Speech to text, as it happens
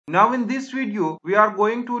Now in this video, we are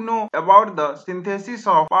going to know about the synthesis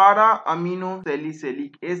of para-amino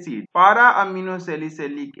salicylic acid. Para-amino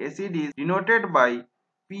salicylic acid is denoted by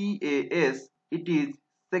PAS. It is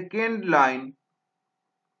second line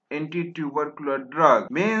anti-tubercular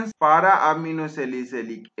drug. Means para-amino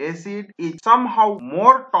salicylic acid is somehow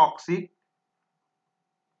more toxic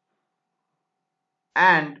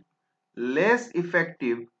and less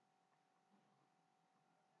effective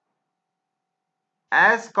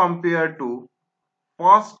as compared to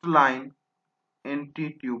first line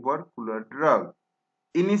anti-tubercular drug.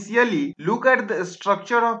 Initially, look at the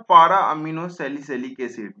structure of para-amino salicylic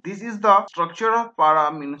acid. This is the structure of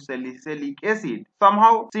para-amino salicylic acid,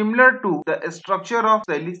 somehow similar to the structure of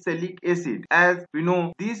salicylic acid. As we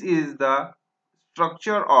know, this is the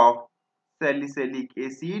structure of salicylic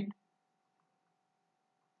acid,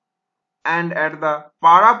 and at the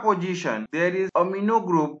para position there is amino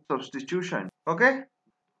group substitution. Okay.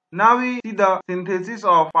 Now we see the synthesis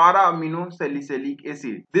of para-amino salicylic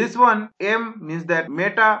acid. This one, M, means that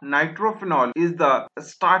meta-nitrophenol is the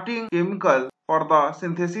starting chemical for the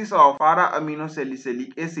synthesis of para-amino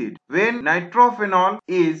salicylic acid. When nitrophenol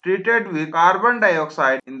is treated with carbon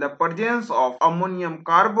dioxide in the presence of ammonium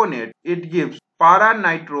carbonate, it gives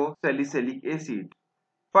para-nitro-salicylic acid.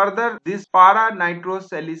 Further, this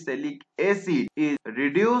para-nitro-salicylic acid is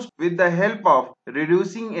reduced with the help of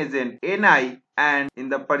reducing agent Ni, and in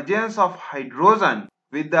the presence of hydrogen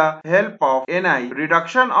with the help of Ni,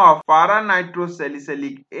 reduction of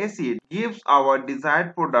para-nitro-salicylic acid gives our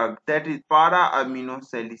desired product, that is para-amino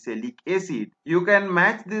salicylic acid. You can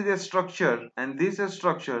match this structure and this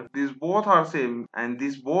structure. These both are same and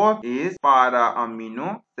this both is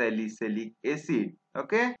para-amino salicylic acid.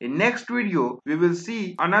 Okay, in next video we will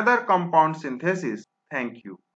see another compound synthesis. Thank you.